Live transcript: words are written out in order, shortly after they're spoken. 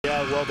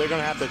well, they're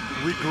going to have to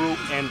regroup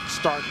and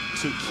start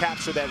to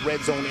capture that red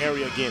zone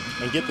area again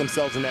and get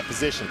themselves in that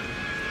position.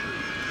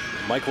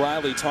 Mike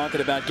Riley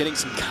talking about getting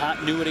some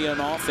continuity on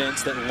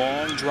offense. That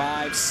long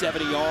drive,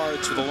 70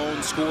 yards for the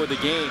lone score of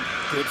the game.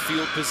 Good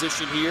field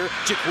position here.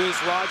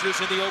 Jacquizz Rodgers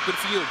in the open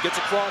field. Gets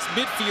across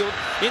midfield,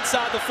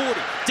 inside the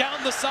 40.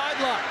 Down the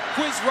sideline.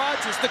 Jacquizz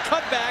Rodgers, the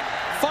cutback,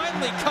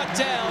 finally cut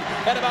down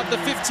at about the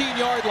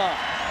 15-yard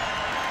line.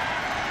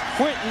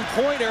 Quentin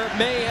Pointer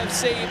may have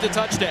saved a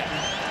touchdown.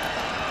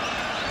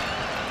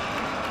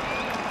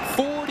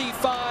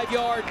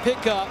 45-yard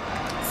pickup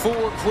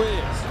for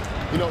Quiz.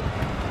 You know,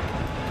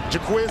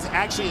 Jacquizz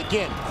actually,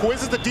 again,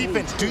 quizzes the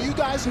defense. Do you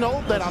guys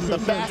know that I'm the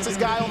fastest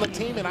guy on the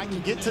team and I can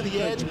get to the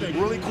edge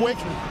really quick?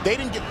 They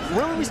didn't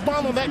really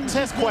respond on that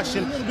test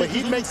question, but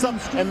he makes up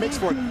and makes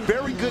for a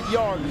very good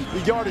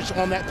yardage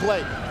on that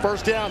play.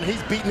 First down,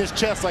 he's beating his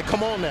chest like,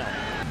 come on now.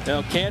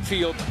 Now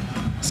Canfield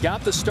has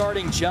got the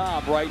starting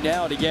job right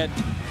now. And again,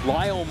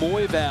 Lyle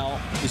Moyval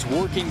is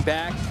working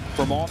back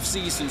from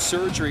off-season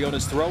surgery on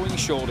his throwing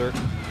shoulder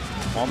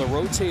on the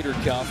rotator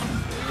cuff.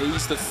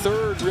 He's the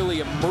third really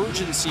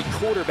emergency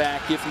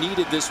quarterback if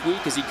needed this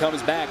week as he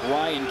comes back.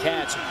 Ryan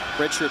Katz,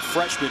 redshirt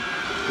freshman,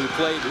 who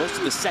played most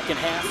of the second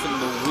half in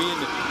the win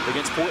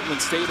against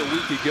Portland State a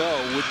week ago,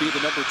 would be the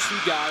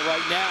 #2 guy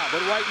right now.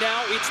 But right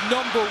now, it's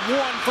 #1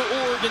 for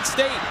Oregon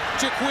State.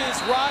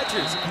 Jacquizz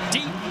Rodgers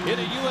deep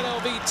into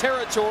UNLV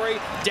territory,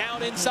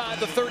 down inside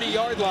the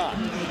 30-yard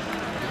line.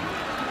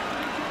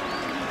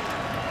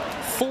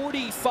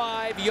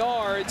 45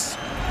 yards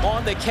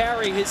on the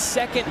carry, his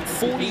second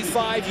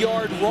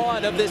 45-yard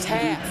run of this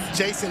half.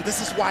 Jason,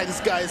 this is why this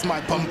guy is my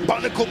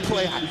bombonical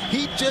player.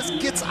 He just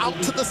gets out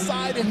to the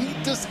side and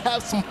he just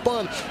has some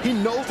fun. He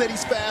knows that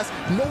he's fast.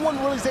 No one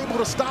really is able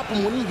to stop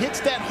him. When he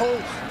hits that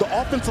hole,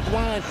 the offensive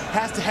line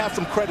has to have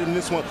some credit in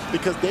this one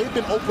because they've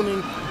been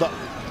opening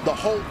the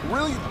hole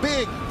really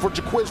big for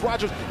Jacquizz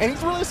Rodgers. And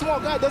he's really a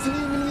small guy, doesn't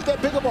even need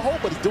that big of a hole,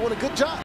 but he's doing a good job.